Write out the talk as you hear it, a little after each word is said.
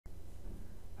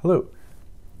Hello.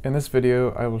 In this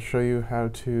video, I will show you how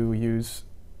to use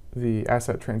the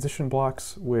asset transition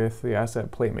blocks with the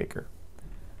asset PlayMaker.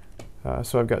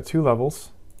 So I've got two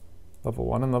levels, level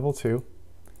 1 and level 2,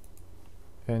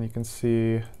 and you can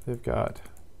see they've got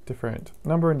different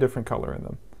number and different color in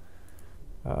them.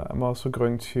 I'm also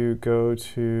going to go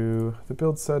to the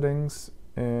build settings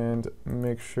and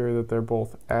make sure that they're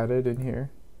both added in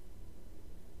here.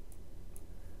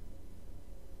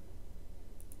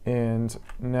 And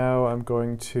now I'm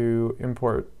going to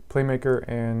import PlayMaker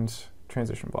and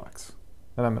transition blocks.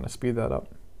 And I'm going to speed that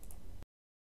up.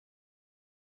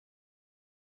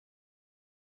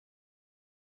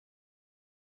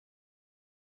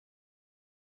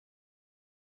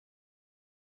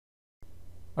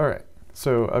 Alright,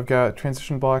 so I've got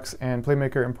transition blocks and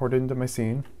PlayMaker imported into my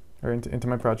scene, or into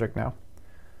my project now.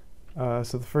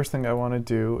 So the first thing I want to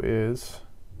do is,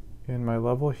 in my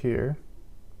level here,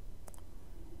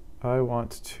 I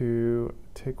want to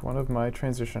take one of my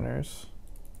transitioners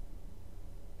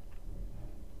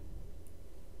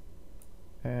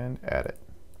and add it.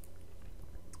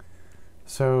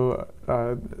 So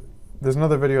there's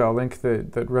another video I'll link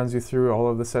that runs you through all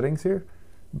of the settings here,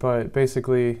 but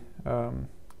basically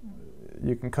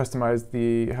you can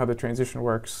customize how the transition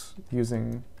works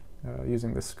using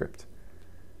this script.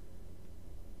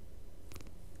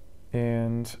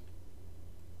 And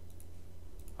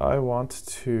I want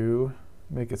to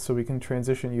make it so we can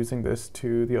transition using this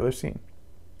to the other scene.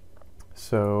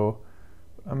 So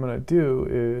what I'm going to do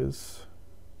is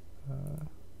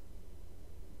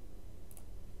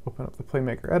open up the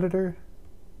PlayMaker editor.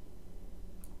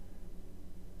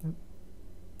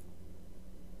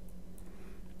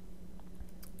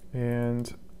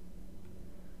 And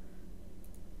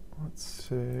let's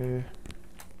say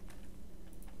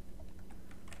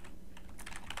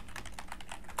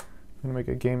I'm going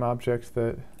to make a game object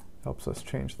that helps us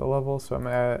change the level. So I'm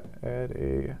going to add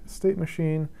a state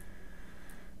machine.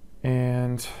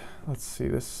 And let's see,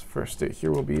 this first state here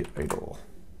will be idle.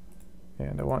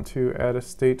 And I want to add a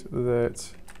state that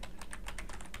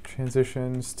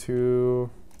transitions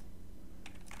to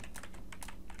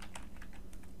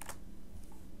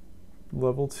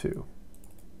level 2.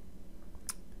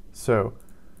 So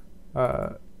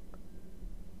let's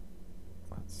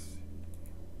see.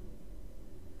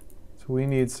 So we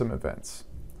need some events.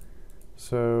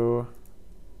 So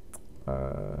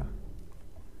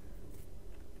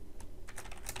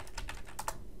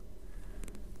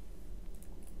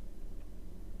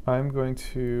I'm going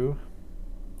to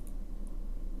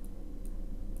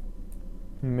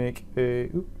make a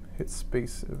hit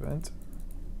space event.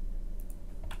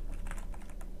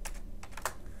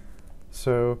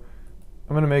 So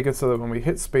I'm going to make it so that when we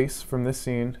hit space from this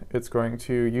scene, it's going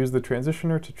to use the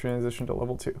transitioner to transition to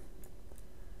level 2.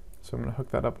 So I'm going to hook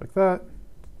that up like that.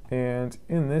 And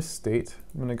in this state,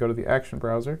 I'm going to go to the action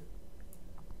browser.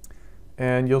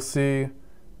 And you'll see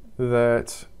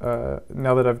that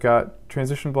now that I've got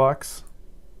transition blocks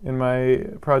in my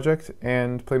project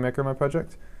and PlayMaker in my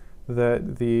project,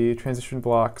 that the transition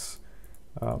blocks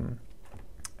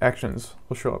actions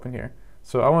will show up in here.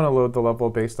 So I want to load the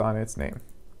level based on its name.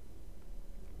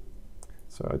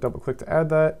 So I double click to add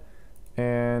that,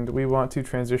 and we want to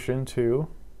transition to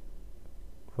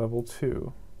level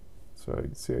 2. So you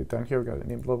can see down here we've got it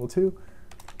named level 2.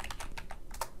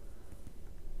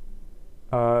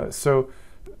 So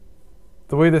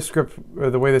the way this script,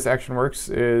 or the way this action works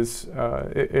is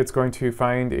it's going to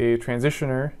find a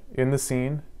transitioner in the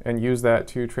scene and use that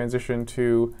to transition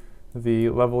to the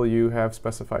level you have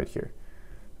specified here.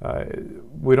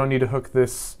 We don't need to hook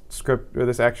this script or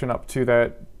this action up to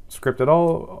that script at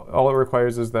all. All it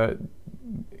requires is that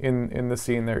in the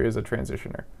scene there is a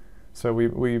transitioner. So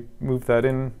we moved that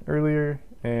in earlier,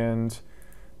 and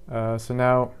so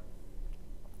now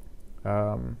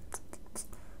I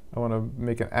want to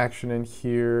make an action in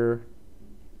here.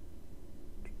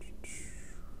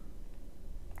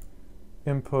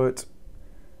 Input,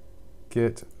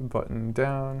 get button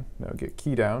down, no, get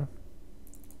key down.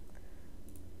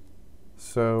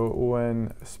 So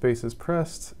when space is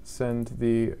pressed, send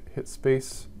the hit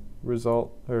space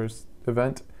result or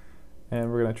event,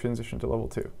 and we're going to transition to level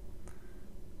 2.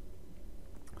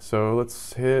 So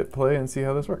let's hit play and see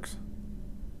how this works.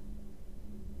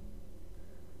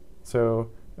 So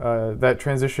that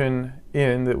transition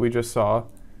in that we just saw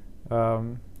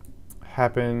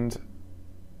happened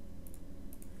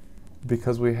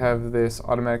because we have this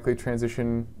automatically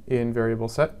transition in variable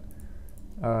set,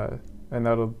 and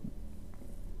that'll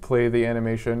play the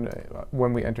animation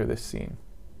when we enter this scene.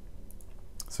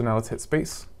 So now let's hit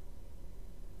space.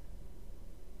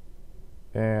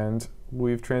 And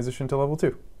we've transitioned to level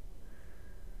 2.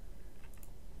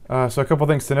 So a couple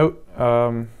things to note.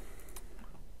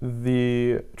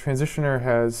 The transitioner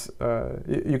has,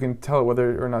 you can tell it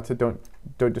whether or not to don't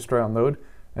destroy on load.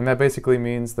 And that basically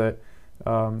means that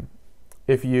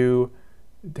if you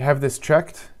have this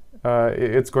checked,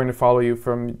 it's going to follow you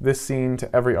from this scene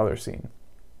to every other scene.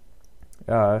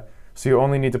 So you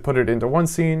only need to put it into one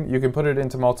scene. You can put it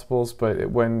into multiples, but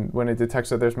when it detects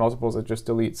that there's multiples, it just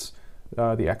deletes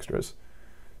the extras.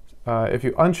 If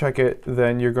you uncheck it,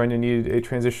 then you're going to need a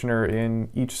transitioner in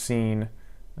each scene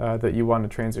that you want to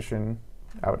transition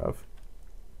out of.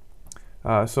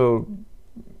 So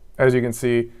as you can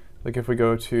see, like if we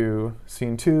go to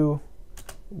scene 2,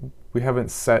 we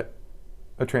haven't set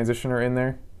a transitioner in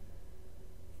there,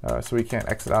 so we can't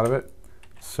exit out of it.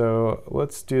 So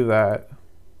let's do that.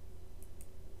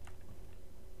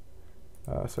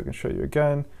 So I can show you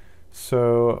again.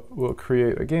 So we'll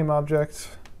create a game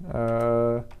object,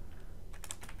 color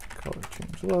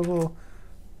change level,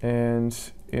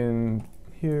 and in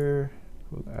here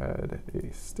we'll add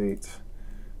a state.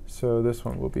 So this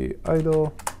one will be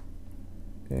idle,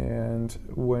 and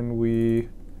when we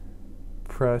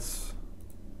press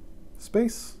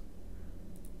space,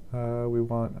 we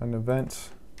want an event.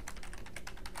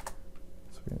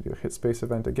 So we're going to do a hit space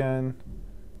event again.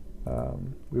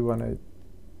 We want to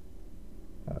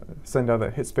send out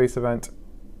that hit space event,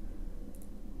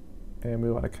 and we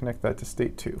want to connect that to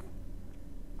state 2.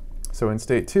 So in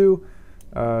state 2,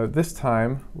 this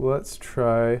time let's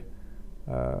try,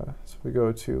 so we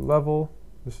go to level,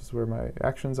 this is where my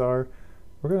actions are.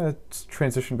 We're going to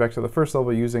transition back to the first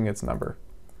level using its number.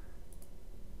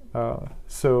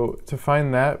 So to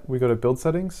find that, we go to build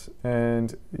settings,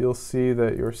 and you'll see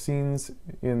that your scenes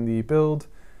in the build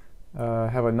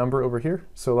have a number over here.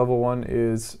 So level 1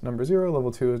 is number 0, level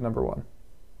 2 is number 1.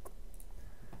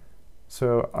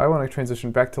 So I want to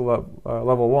transition back to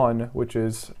level 1, which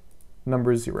is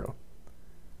number 0.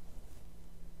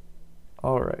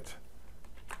 All right.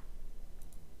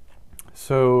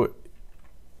 So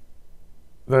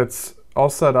that's all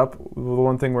set up. The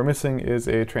one thing we're missing is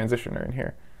a transitioner in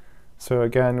here. So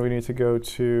again, we need to go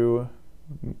to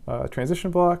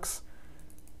transition blocks.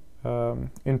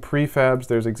 In prefabs,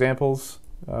 there's examples.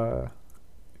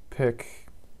 Pick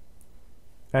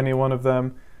any one of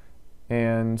them,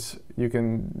 and you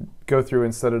can go through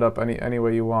and set it up any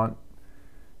way you want.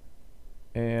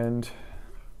 And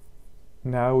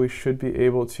now we should be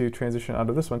able to transition out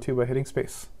of this one too by hitting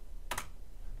space.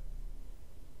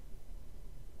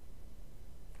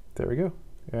 There we go.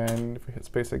 And if we hit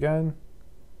space again.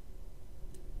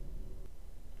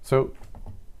 So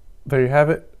there you have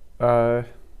it.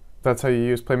 That's how you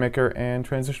use PlayMaker and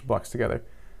transition blocks together.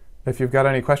 If you've got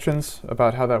any questions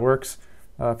about how that works,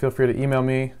 feel free to email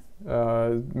me,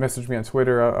 message me on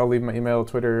Twitter. I'll leave my email,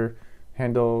 Twitter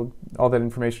handle, all that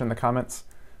information in the comments.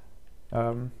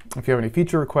 If you have any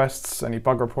feature requests, any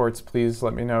bug reports, please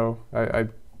let me know. I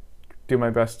do my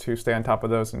best to stay on top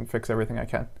of those and fix everything I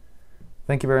can.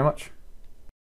 Thank you very much.